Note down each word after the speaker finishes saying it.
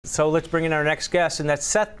So let's bring in our next guest, and that's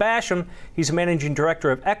Seth Basham. He's a Managing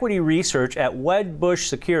Director of Equity Research at Wedbush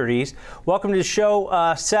Securities. Welcome to the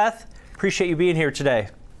show, Seth. Appreciate you being here today.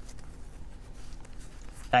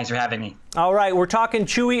 Thanks for having me. All right, we're talking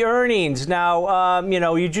Chewy earnings. Now,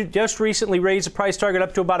 you just recently raised the price target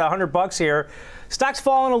up to about $100 here. Stock's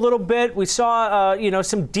fallen a little bit. We saw,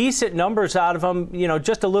 some decent numbers out of them,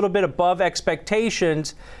 just a little bit above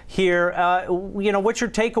expectations here. What's your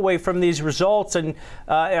takeaway from these results, and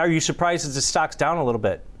are you surprised that the stock's down a little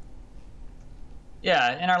bit?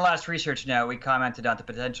 Yeah, in our last research note, we commented on the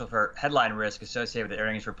potential for headline risk associated with the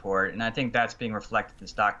earnings report, and I think that's being reflected in the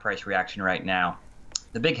stock price reaction right now.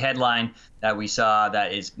 The big headline that we saw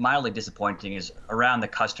that is mildly disappointing is around the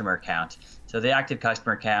customer count. So the active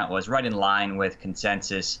customer count was right in line with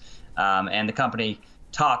consensus, and the company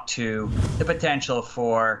talked to the potential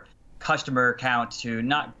for customer count to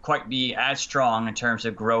not quite be as strong in terms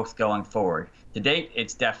of growth going forward. To date,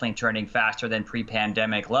 it's definitely turning faster than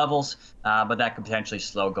pre-pandemic levels, but that could potentially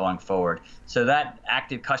slow going forward. So that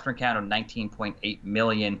active customer count of 19.8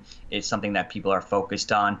 million is something that people are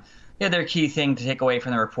focused on. The other key thing to take away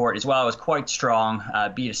from the report as well, it was quite strong,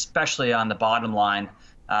 beat especially on the bottom line.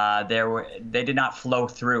 They did not flow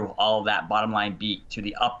through all of that bottom line beat to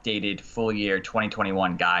the updated full year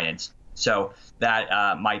 2021 guidance. So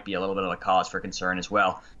that might be a little bit of a cause for concern as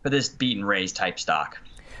well for this beat and raise type stock.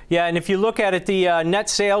 Yeah, and if you look at it, the net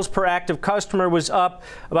sales per active customer was up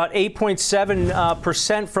about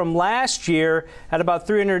 8.7% from last year at about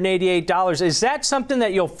 $388. Is that something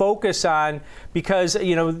that you'll focus on? Because,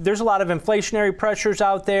 there's a lot of inflationary pressures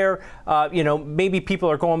out there. Maybe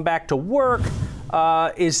people are going back to work.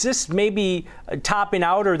 Is this maybe topping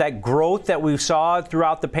out, or that growth that we saw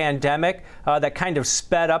throughout the pandemic that kind of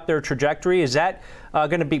sped up their trajectory? Is that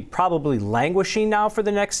going to be probably languishing now for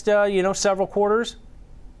the next, several quarters?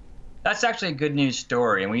 That's actually a good news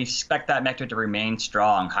story, and we expect that metric to remain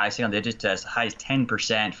strong, high single digits to as high as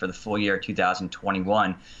 10% for the full year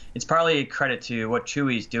 2021. It's partly a credit to what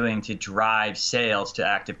Chewy is doing to drive sales to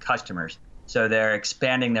active customers. So they're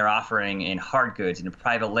expanding their offering in hard goods, in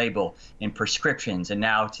private label, in prescriptions, and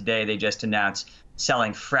now today they just announced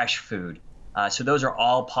selling fresh food. So those are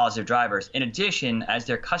all positive drivers. In addition, as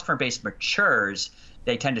their customer base matures,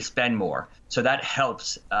 they tend to spend more. So that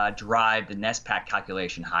helps drive the NSPAC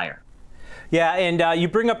calculation higher. Yeah, and you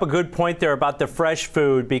bring up a good point there about the fresh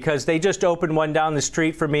food, because they just opened one down the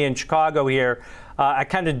street from me in Chicago here. I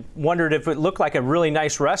kind of wondered if it looked like a really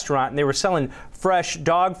nice restaurant, and they were selling fresh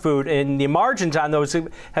dog food, and the margins on those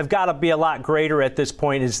have got to be a lot greater at this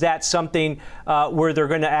point. Is that something where they're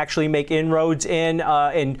going to actually make inroads in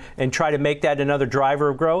and try to make that another driver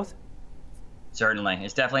of growth? Certainly.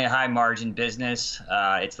 It's definitely a high margin business.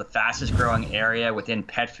 It's the fastest growing area within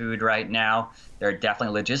pet food right now. There are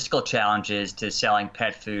definitely logistical challenges to selling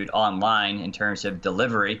pet food online in terms of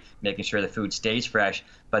delivery, making sure the food stays fresh,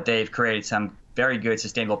 but they've created some very good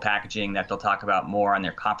sustainable packaging that they'll talk about more on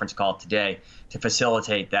their conference call today to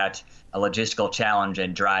facilitate that logistical challenge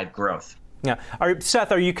and drive growth. Yeah.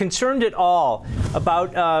 Seth, are you concerned at all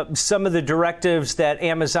about some of the directives that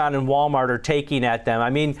Amazon and Walmart are taking at them? I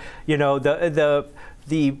mean,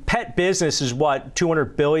 the pet business is what,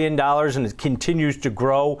 $200 billion, and it continues to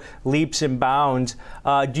grow leaps and bounds.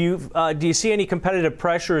 Do you see any competitive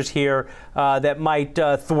pressures here that might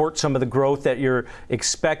thwart some of the growth that you're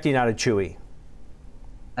expecting out of Chewy?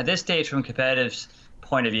 At this stage, from competitive's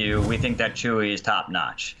point of view, we think that Chewy is top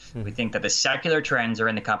notch. We think that the secular trends are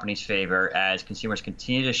in the company's favor as consumers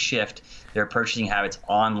continue to shift their purchasing habits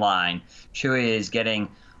online. Chewy is getting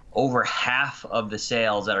over half of the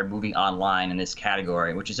sales that are moving online in this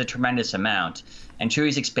category, which is a tremendous amount. And Chewy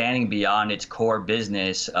is expanding beyond its core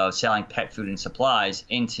business of selling pet food and supplies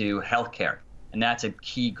into healthcare. And that's a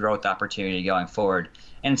key growth opportunity going forward.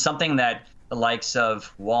 And something that the likes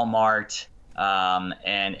of Walmart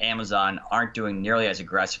and Amazon aren't doing nearly as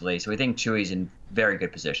aggressively. So we think Chewy's in very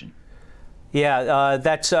good position. Yeah,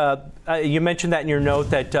 that's you mentioned that in your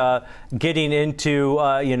note, that getting into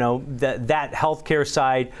that healthcare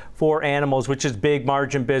side for animals, which is big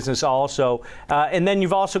margin business also, and then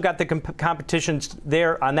you've also got the competitions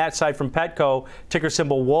there on that side from Petco, ticker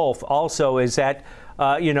symbol Wolf. Also, is that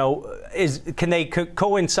can they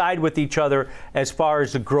coincide with each other as far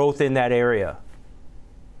as the growth in that area?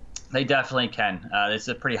 They definitely can. It's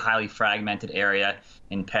a pretty highly fragmented area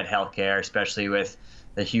in pet healthcare, especially with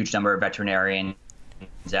the huge number of veterinarians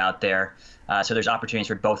out there. So there's opportunities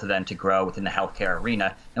for both of them to grow within the healthcare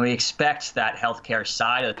arena. And we expect that healthcare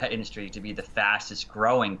side of the pet industry to be the fastest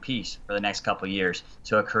growing piece for the next couple of years.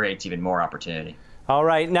 So it creates even more opportunity. All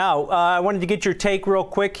right. Now, I wanted to get your take real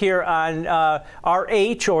quick here on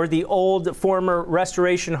RH, or the old former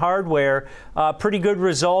Restoration Hardware. Pretty good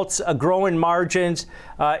results, growing margins,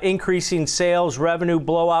 increasing sales, revenue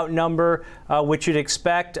blowout number, which you'd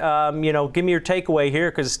expect. Give me your takeaway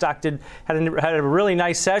here, because the stock had a really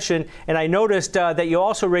nice session. And I noticed that you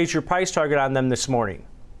also raised your price target on them this morning.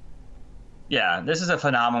 Yeah, this is a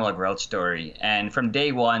phenomenal growth story. And from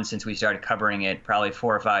day one, since we started covering it probably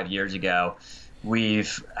 4 or 5 years ago,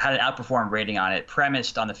 we've had an outperform rating on it,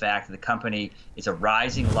 premised on the fact that the company is a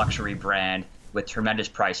rising luxury brand with tremendous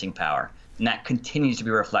pricing power. And that continues to be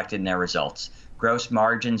reflected in their results. Gross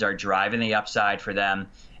margins are driving the upside for them.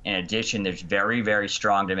 In addition, there's very, very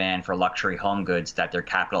strong demand for luxury home goods that they're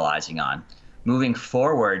capitalizing on. Moving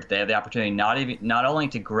forward, they have the opportunity not only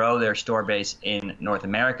to grow their store base in North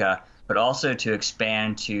America, but also to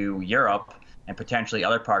expand to Europe and potentially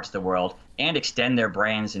other parts of the world, and extend their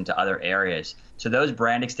brands into other areas. So those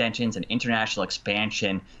brand extensions and international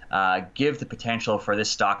expansion give the potential for this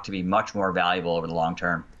stock to be much more valuable over the long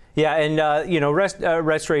term. Yeah, and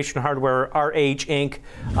Restoration Hardware, RH Inc.,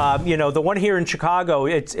 the one here in Chicago,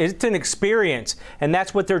 it's an experience, and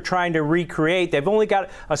that's what they're trying to recreate. They've only got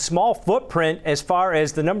a small footprint as far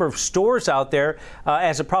as the number of stores out there,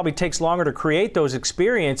 as it probably takes longer to create those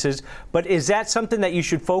experiences. But is that something that you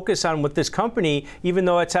should focus on with this company, even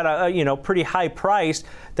though it's at a pretty high price,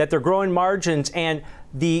 that they're growing margins, and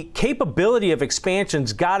the capability of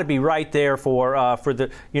expansion's got to be right there for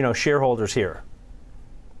the shareholders here?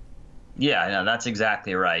 Yeah, no, that's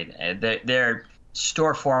exactly right. Their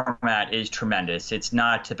store format is tremendous. It's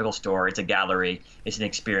not a typical store. It's a gallery. It's an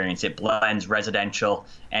experience. It blends residential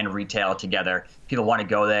and retail together. People want to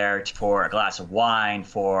go there for a glass of wine,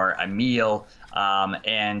 for a meal,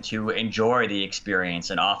 and to enjoy the experience.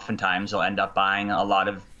 And oftentimes they'll end up buying a lot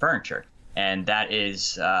of furniture. And that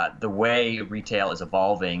is the way retail is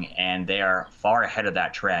evolving, and they are far ahead of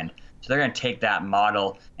that trend. So they're going to take that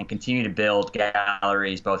model and continue to build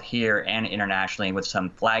galleries both here and internationally, with some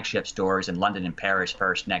flagship stores in London and Paris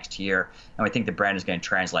first next year. And we think the brand is going to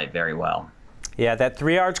translate very well. Yeah, that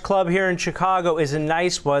 3 Arts Club here in Chicago is a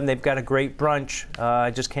nice one. They've got a great brunch. I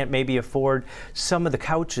just can't maybe afford some of the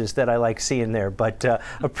couches that I like seeing there. But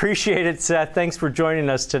appreciate it, Seth. Thanks for joining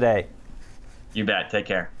us today. You bet. Take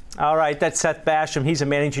care. All right, that's Seth Basham. He's a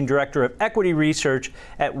managing director of equity research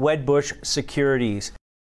at Wedbush Securities.